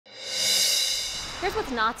Here's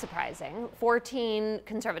what's not surprising. 14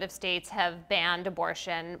 conservative states have banned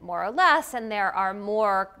abortion more or less, and there are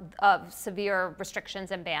more severe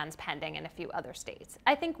restrictions and bans pending in a few other states.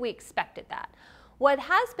 I think we expected that. What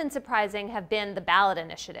has been surprising have been the ballot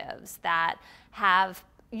initiatives that have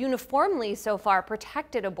uniformly so far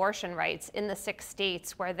protected abortion rights in the 6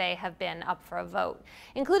 states where they have been up for a vote,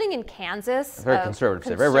 including in Kansas. A very conservative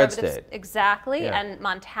state, very red state. Exactly, Yeah. and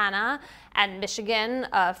Montana and Michigan,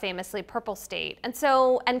 famously purple state.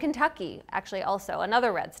 And Kentucky, actually also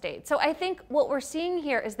another red state. So I think what we're seeing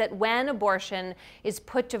here is that when abortion is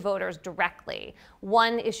put to voters directly,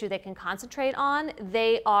 one issue they can concentrate on,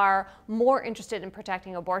 they are more interested in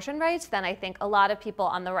protecting abortion rights than I think a lot of people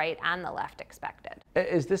on the right and the left expected.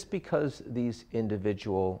 Is this because these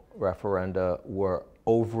individual referenda were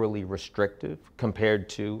overly restrictive compared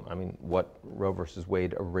to, what Roe versus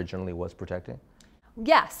Wade originally was protecting?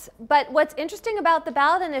 Yes, but what's interesting about the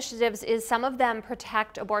ballot initiatives is some of them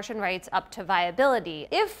protect abortion rights up to viability.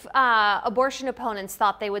 If abortion opponents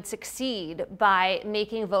thought they would succeed by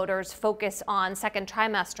making voters focus on second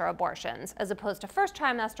trimester abortions as opposed to first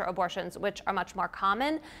trimester abortions, which are much more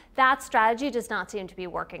common, that strategy does not seem to be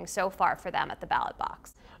working so far for them at the ballot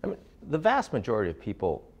box. The vast majority of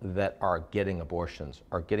people that are getting abortions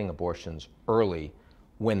early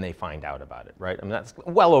when they find out about it, right? That's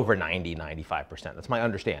well over 95%. That's my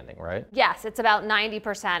understanding, right? Yes, it's about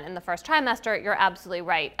 90% in the first trimester. You're absolutely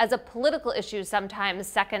right. As a political issue, sometimes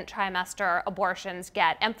second trimester abortions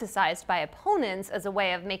get emphasized by opponents as a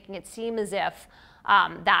way of making it seem as if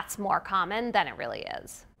that's more common than it really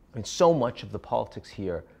is. So much of the politics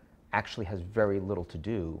here actually has very little to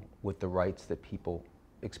do with the rights that people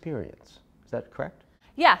experience. Is that correct?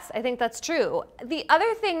 Yes, I think that's true. The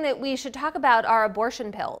other thing that we should talk about are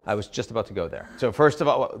abortion pills. I was just about to go there. So first of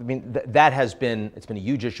all, it's been a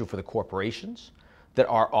huge issue for the corporations that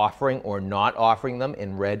are offering or not offering them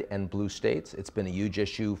in red and blue states. It's been a huge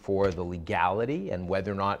issue for the legality and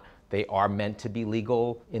whether or not they are meant to be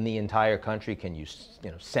legal in the entire country. Can you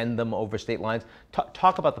send them over state lines?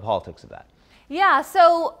 Talk about the politics of that. Yeah,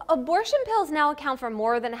 so abortion pills now account for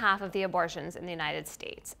more than half of the abortions in the United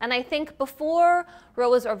States. And I think before Roe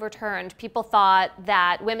was overturned, people thought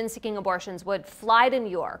that women seeking abortions would fly to New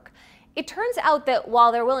York. It turns out that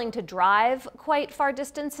while they're willing to drive quite far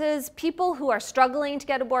distances, people who are struggling to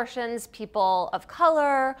get abortions, people of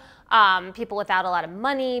color, people without a lot of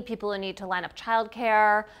money, people who need to line up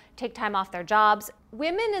childcare, take time off their jobs,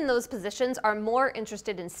 women in those positions are more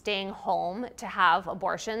interested in staying home to have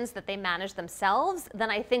abortions that they manage themselves than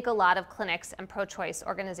I think a lot of clinics and pro-choice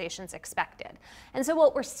organizations expected. And so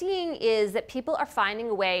what we're seeing is that people are finding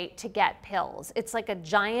a way to get pills. It's like a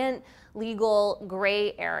giant legal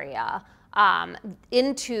gray area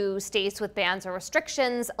into states with bans or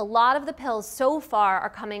restrictions. A lot of the pills so far are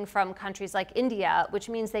coming from countries like India, which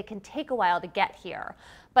means they can take a while to get here.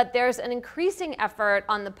 But there's an increasing effort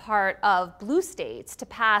on the part of blue states to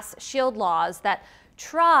pass shield laws that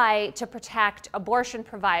try to protect abortion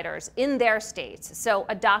providers in their states. So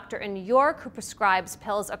a doctor in New York who prescribes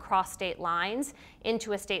pills across state lines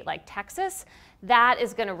into a state like Texas, that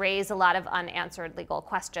is going to raise a lot of unanswered legal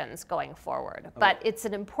questions going forward. But it's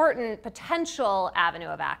an important potential avenue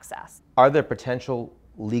of access. Are there potential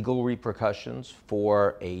legal repercussions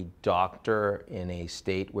for a doctor in a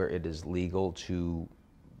state where it is legal to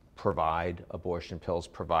provide abortion pills,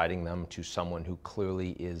 providing them to someone who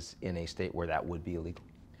clearly is in a state where that would be illegal?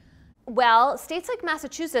 Well, states like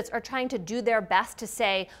Massachusetts are trying to do their best to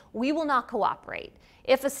say, we will not cooperate.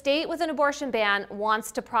 If a state with an abortion ban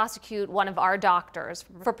wants to prosecute one of our doctors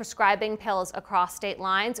for prescribing pills across state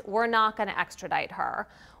lines, we're not going to extradite her.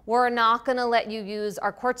 We're not going to let you use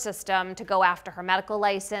our court system to go after her medical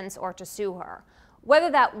license or to sue her.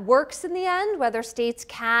 Whether that works in the end, whether states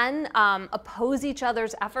can oppose each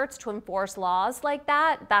other's efforts to enforce laws like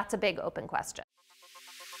that, that's a big open question.